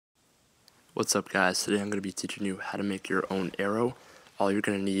What's up, guys? Today I'm going to be teaching you how to make your own arrow. All you're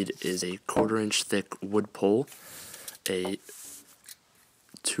going to need is a 1/4 inch thick wood pole, a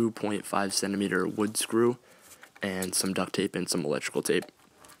 2.5 centimeter wood screw, and some duct tape and some electrical tape.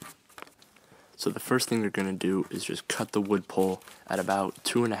 So the first thing you're going to do is just cut the wood pole at about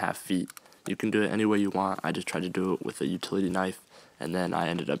 2.5 feet. You can do it any way you want. I just tried to do it with a utility knife, and then I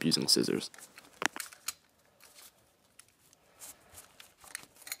ended up using scissors.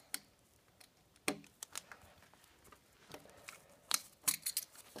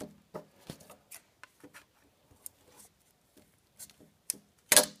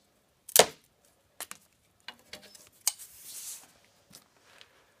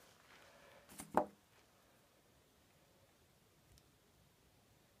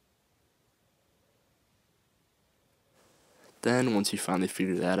 Then, once you finally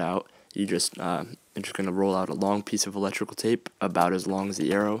figure that out, you're just going to roll out a long piece of electrical tape, about as long as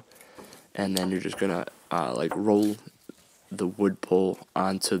the arrow, and then you're just going to roll the wood pole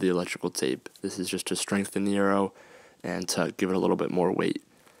onto the electrical tape. This is just to strengthen the arrow and to give it a little bit more weight.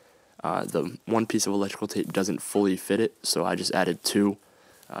 The one piece of electrical tape doesn't fully fit it, so I just added two.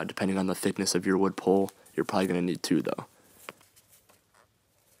 Depending on the thickness of your wood pole, you're probably going to need two though.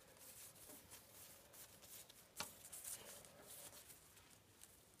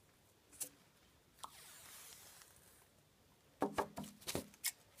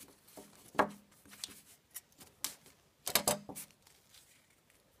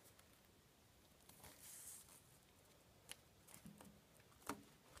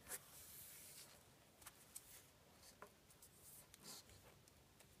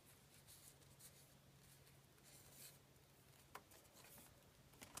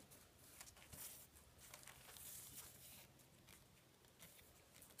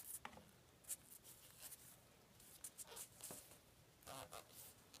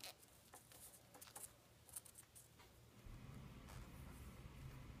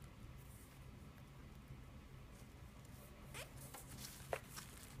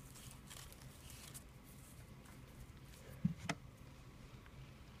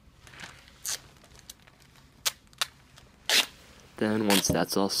 Then once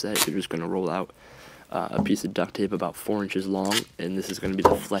that's all set, you're just going to roll out a piece of duct tape about 4 inches long, and this is going to be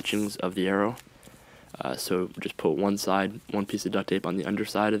the fletchings of the arrow. So just put one piece of duct tape on the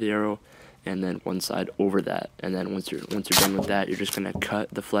underside of the arrow, and then one side over that. And then once you're done with that, you're just going to cut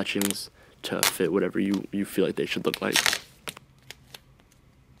the fletchings to fit whatever you feel like they should look like.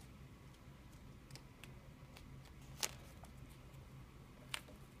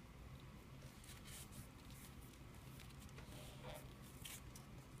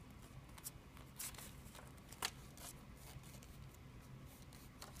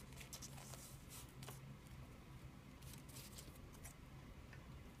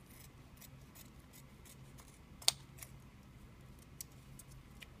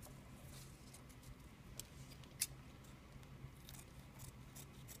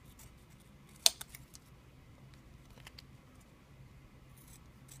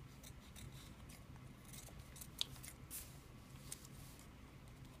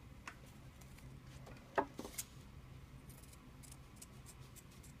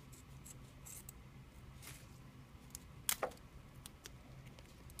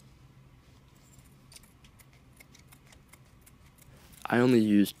 I only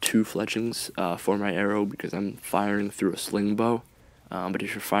use 2 fletchings for my arrow because I'm firing through a sling bow. But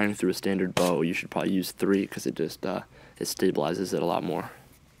if you're firing through a standard bow, you should probably use 3 because it just it stabilizes it a lot more.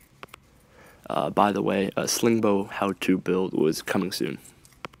 By the way, a sling bow how-to build was coming soon.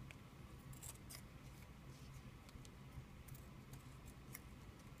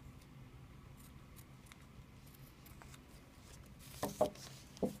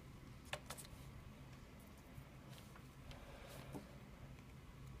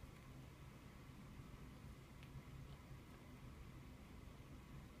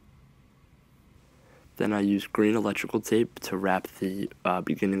 Then I use green electrical tape to wrap the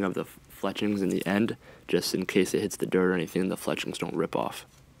beginning of the fletchings in the end, just in case it hits the dirt or anything, the fletchings don't rip off.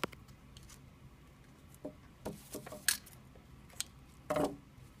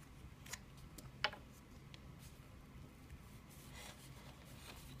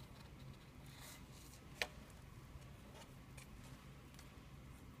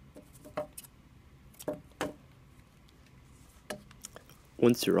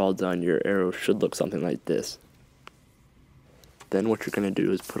 Once you're all done, your arrow should look something like this. Then what you're going to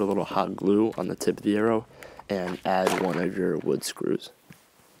do is put a little hot glue on the tip of the arrow and add one of your wood screws.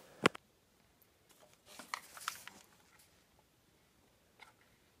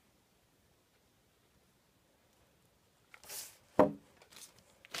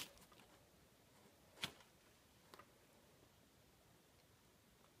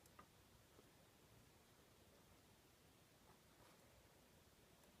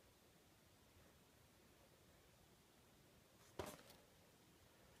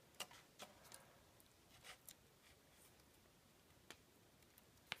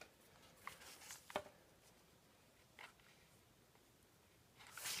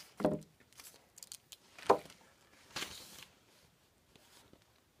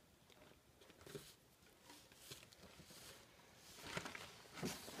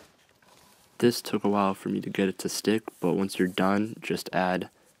 This took a while for me to get it to stick, but once you're done, just add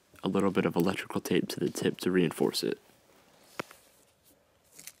a little bit of electrical tape to the tip to reinforce it.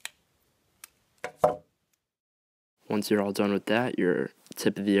 Once you're all done with that, your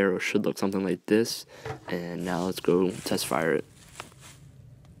tip of the arrow should look something like this. And now let's go test fire it.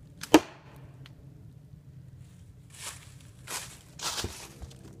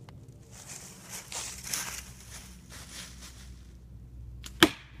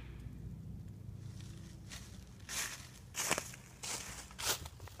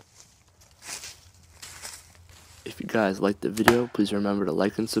 If you guys liked the video, please remember to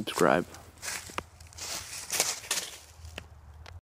like and subscribe.